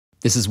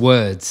This is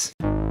Words.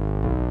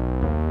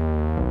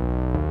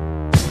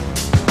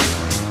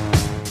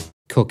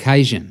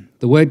 Caucasian.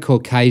 The word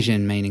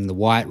Caucasian, meaning the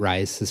white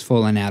race, has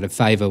fallen out of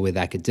favour with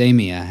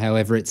academia.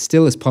 However, it's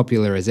still as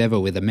popular as ever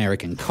with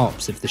American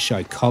cops, if the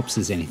show Cops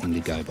is anything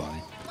to go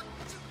by.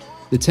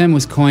 The term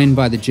was coined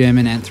by the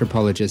German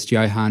anthropologist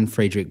Johann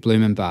Friedrich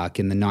Blumenbach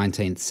in the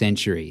 19th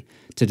century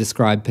to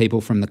describe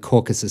people from the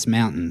Caucasus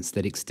Mountains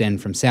that extend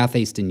from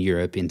southeastern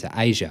Europe into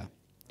Asia.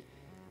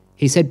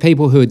 He said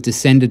people who had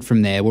descended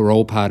from there were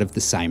all part of the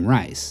same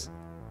race.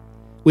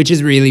 Which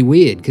is really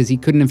weird, because he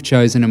couldn't have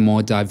chosen a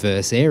more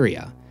diverse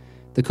area.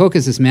 The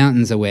Caucasus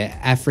Mountains are where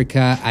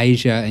Africa,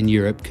 Asia and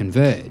Europe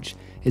converge.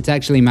 It's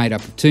actually made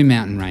up of two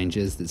mountain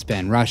ranges that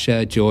span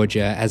Russia,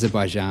 Georgia,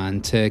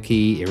 Azerbaijan,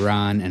 Turkey,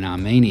 Iran and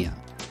Armenia.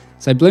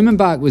 So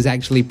Blumenbach was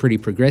actually pretty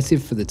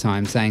progressive for the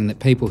time, saying that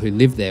people who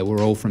lived there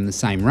were all from the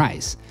same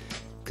race,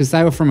 because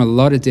they were from a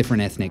lot of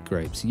different ethnic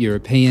groups: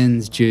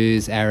 Europeans,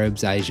 Jews,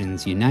 Arabs,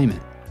 Asians, you name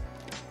it.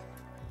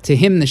 To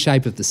him, the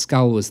shape of the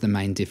skull was the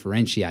main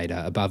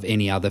differentiator above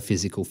any other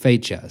physical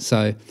feature,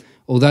 so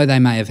although they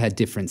may have had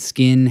different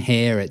skin,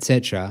 hair,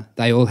 etc.,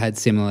 they all had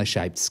similar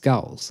shaped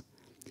skulls.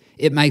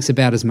 It makes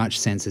about as much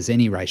sense as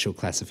any racial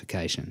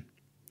classification.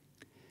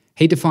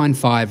 He defined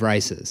 5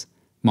 races: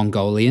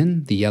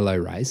 Mongolian, the yellow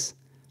race;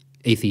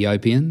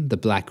 Ethiopian, the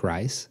black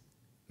race;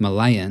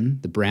 Malayan,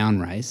 the brown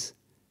race;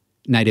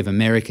 Native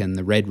American,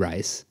 the red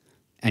race;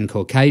 and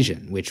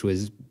Caucasian, which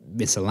was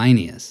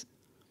miscellaneous.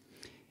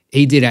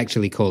 He did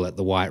actually call it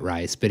the white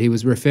race, but he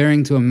was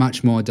referring to a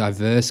much more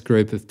diverse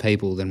group of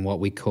people than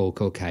what we call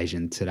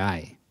Caucasian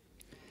today.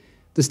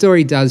 The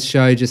story does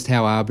show just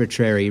how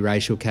arbitrary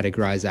racial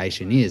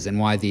categorisation is and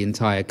why the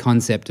entire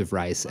concept of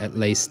race, at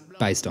least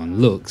based on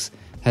looks,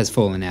 has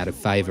fallen out of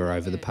favour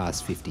over the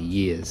past 50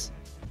 years.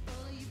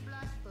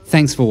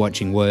 Thanks for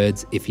watching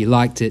Words. If you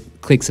liked it,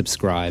 click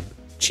subscribe.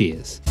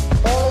 Cheers.